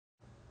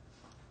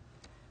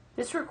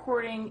This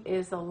recording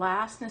is the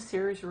last in a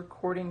series of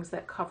recordings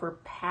that cover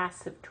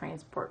passive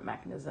transport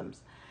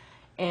mechanisms.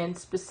 And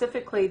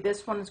specifically,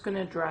 this one is going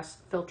to address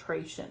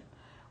filtration.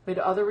 We had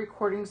other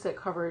recordings that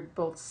covered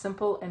both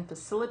simple and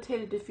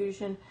facilitated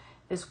diffusion,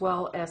 as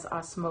well as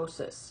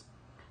osmosis.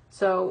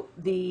 So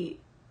the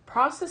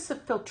process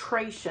of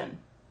filtration,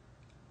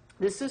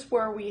 this is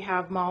where we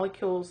have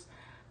molecules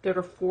that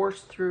are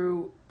forced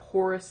through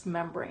porous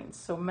membranes.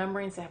 So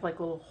membranes that have like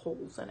little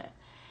holes in it.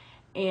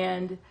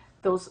 And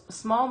those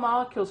small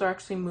molecules are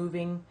actually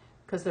moving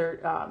because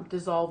they're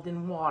dissolved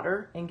in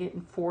water and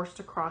getting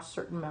forced across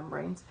certain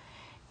membranes.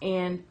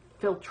 And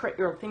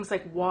things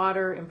like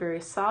water and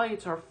various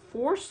solutes are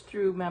forced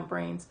through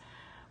membranes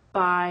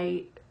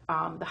by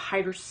the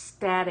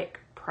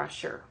hydrostatic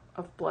pressure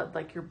of blood,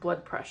 like your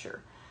blood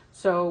pressure.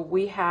 So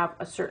we have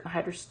a certain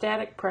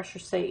hydrostatic pressure,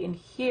 say in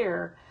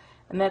here,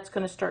 and that's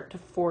going to start to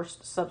force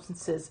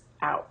substances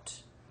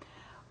out.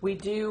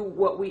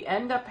 What we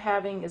end up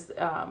having is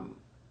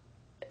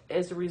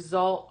as a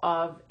result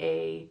of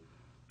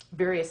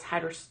various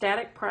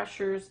hydrostatic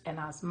pressures and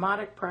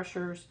osmotic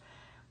pressures,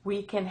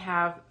 we can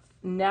have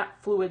net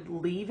fluid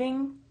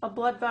leaving a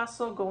blood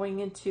vessel going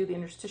into the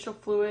interstitial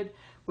fluid,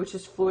 which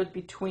is fluid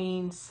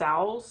between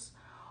cells,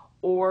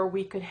 or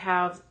we could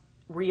have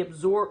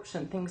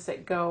reabsorption, things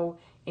that go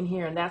in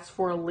here, and that's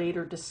for a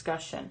later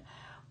discussion.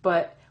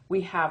 But we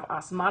have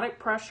osmotic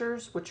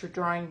pressures, which are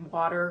drawing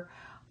water.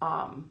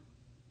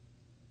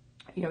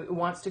 It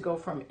wants to go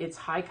from its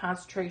high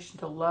concentration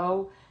to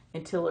low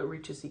until it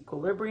reaches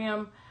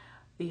equilibrium.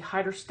 The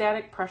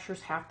hydrostatic pressures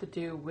have to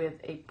do with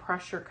a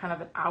pressure, kind of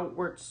an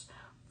outwards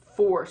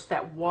force,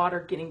 that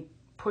water getting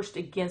pushed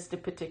against a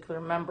particular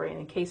membrane.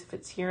 In case if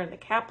it's here in the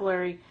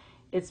capillary,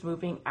 it's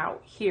moving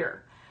out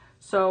here.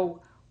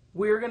 So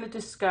we're going to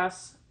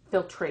discuss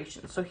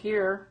filtration. So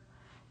here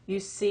you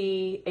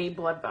see a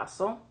blood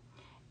vessel,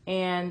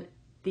 and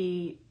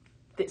the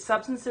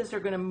substances are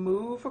going to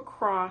move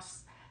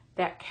across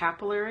that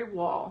capillary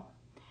wall.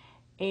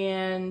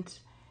 And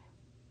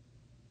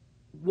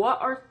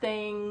what are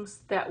things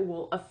that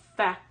will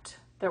affect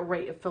the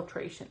rate of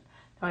filtration?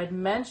 Now, I had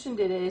mentioned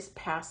it is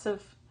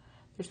passive.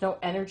 There's no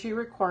energy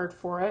required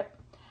for it,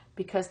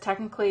 because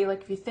technically,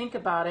 like if you think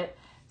about it,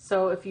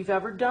 so if you've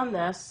ever done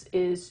this,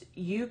 is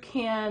you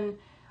can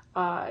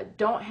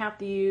don't have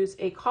to use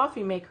a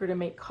coffee maker to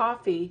make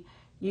coffee.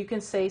 You can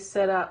say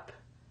set up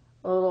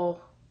a little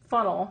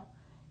funnel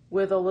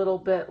with a little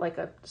bit like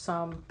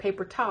some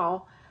paper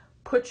towel,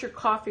 put your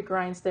coffee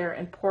grinds there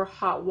and pour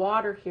hot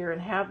water here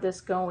and have this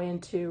go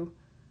into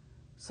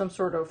some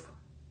sort of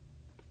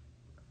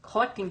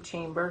collecting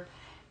chamber,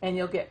 and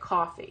you'll get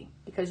coffee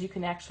because you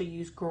can actually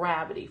use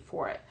gravity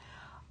for it.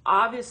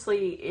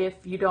 Obviously, if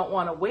you don't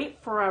want to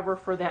wait forever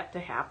for that to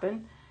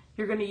happen,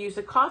 you're going to use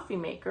a coffee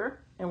maker,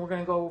 and we're going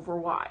to go over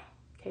why.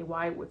 Okay,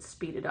 why it would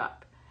speed it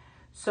up.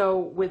 So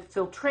with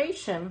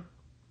filtration,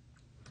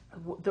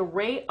 the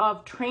rate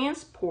of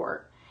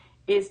transport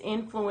is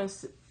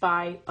influenced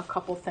by a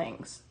couple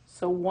things.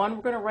 So one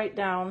we're going to write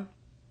down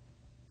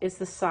is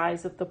the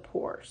size of the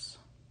pores.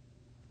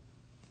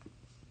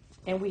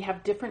 And we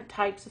have different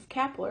types of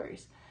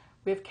capillaries.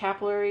 We have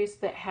capillaries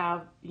that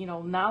have,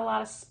 not a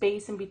lot of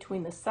space in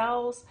between the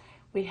cells.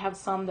 We have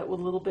some that with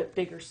a little bit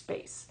bigger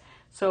space.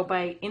 So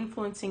by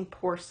influencing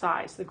pore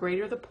size, the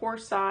greater the pore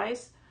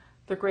size,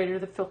 the greater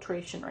the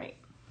filtration rate.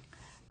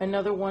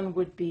 Another one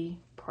would be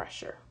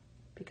pressure,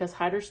 because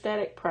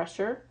hydrostatic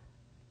pressure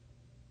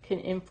can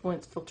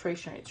influence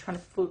filtration rate. It's trying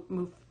to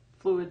move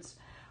fluids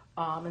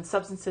and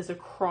substances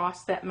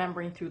across that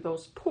membrane through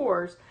those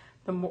pores.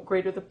 The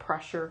greater the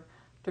pressure,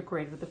 the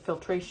greater the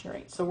filtration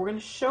rate. So we're going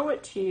to show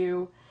it to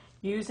you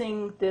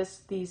using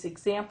these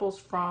examples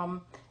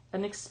from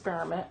an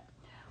experiment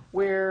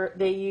where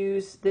they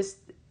use this.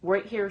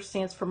 Right here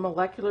stands for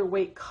molecular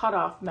weight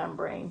cutoff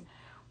membrane,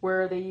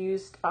 where they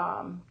used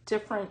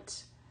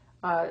different,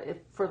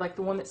 for like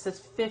the one that says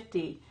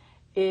 50,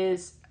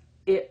 is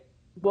it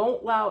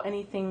won't allow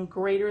anything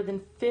greater than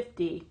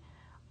 50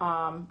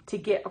 to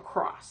get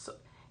across.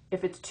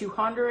 If it's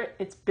 200,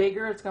 it's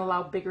bigger, it's going to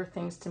allow bigger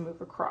things to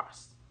move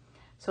across.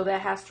 So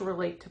that has to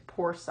relate to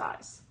pore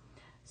size.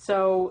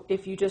 So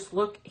if you just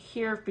look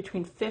here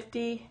between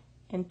 50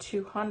 and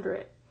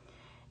 200,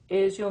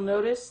 you'll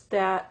notice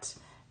that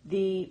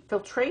the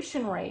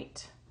filtration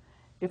rate,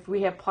 if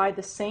we apply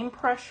the same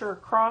pressure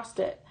across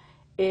it,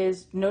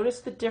 notice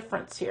the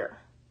difference here.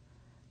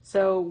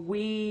 So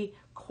we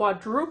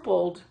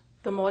quadrupled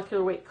the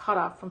molecular weight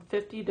cutoff from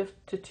 50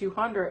 to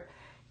 200.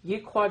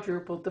 You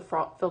quadrupled the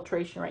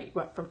filtration rate. You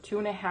went from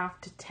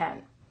 2.5 to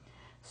 10.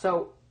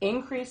 So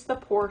increase the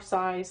pore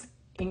size,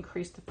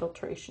 increase the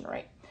filtration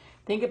rate.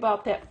 Think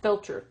about that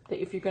filter, that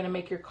if you're going to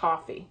make your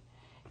coffee,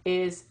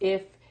 is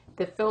if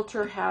the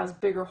filter has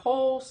bigger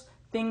holes,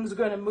 things are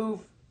going to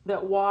move,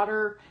 that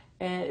water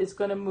and is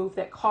going to move,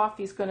 that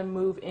coffee is going to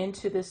move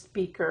into this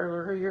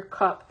beaker or your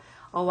cup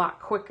a lot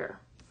quicker.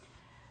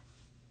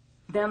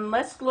 Then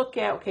let's look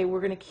at, okay, we're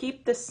going to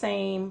keep the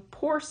same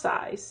pore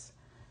size.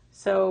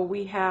 So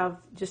we have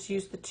just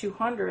used the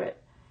 200,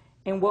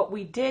 And what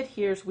we did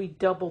here is we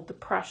doubled the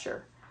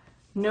pressure.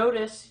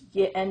 Notice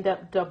you end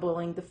up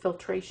doubling the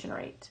filtration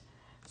rate.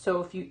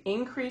 So if you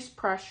increase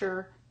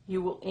pressure,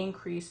 you will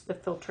increase the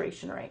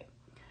filtration rate.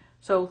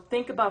 So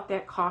think about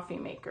that coffee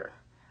maker.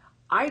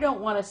 I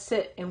don't want to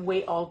sit and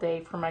wait all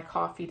day for my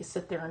coffee to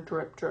sit there and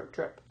drip, drip,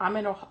 drip. I'm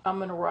in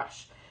a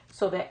rush.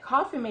 So that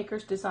coffee maker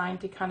is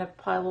designed to kind of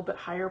apply a little bit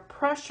higher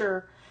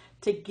pressure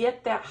to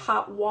get that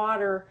hot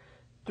water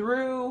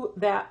through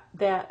that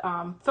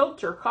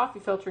filter, coffee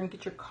filter, and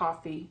get your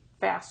coffee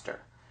faster.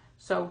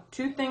 So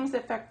two things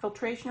that affect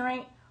filtration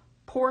rate: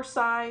 pore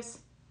size,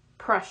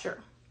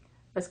 pressure.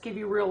 Let's give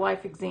you real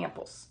life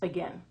examples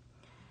again.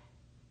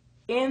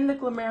 In the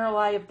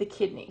glomeruli of the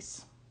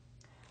kidneys,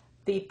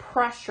 the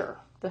pressure,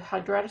 the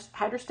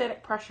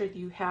hydrostatic pressure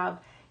you have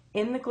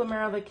in the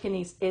glomeruli of the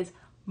kidneys is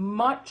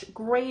much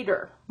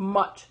greater,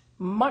 much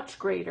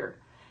greater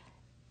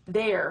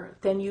there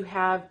than you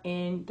have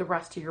in the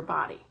rest of your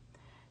body.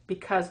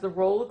 Because the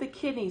role of the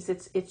kidneys,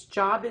 its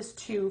job is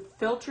to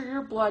filter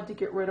your blood to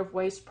get rid of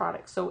waste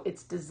products. So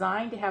it's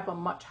designed to have a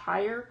much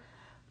higher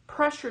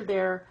pressure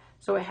there,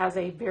 so it has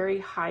a very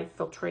high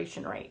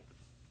filtration rate.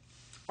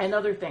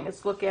 Another thing,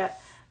 let's look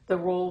at the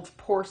role of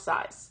pore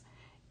size.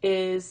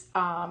 Is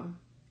I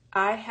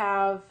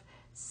have,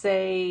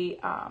 say,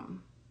 actually,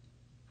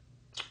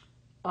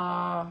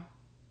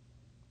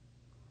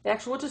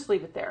 we'll just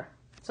leave it there.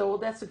 So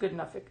that's a good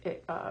enough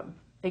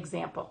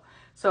example.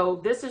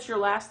 So this is your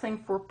last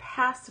thing for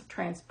passive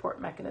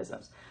transport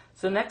mechanisms.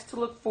 So next to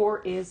look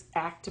for is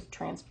active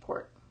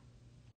transport.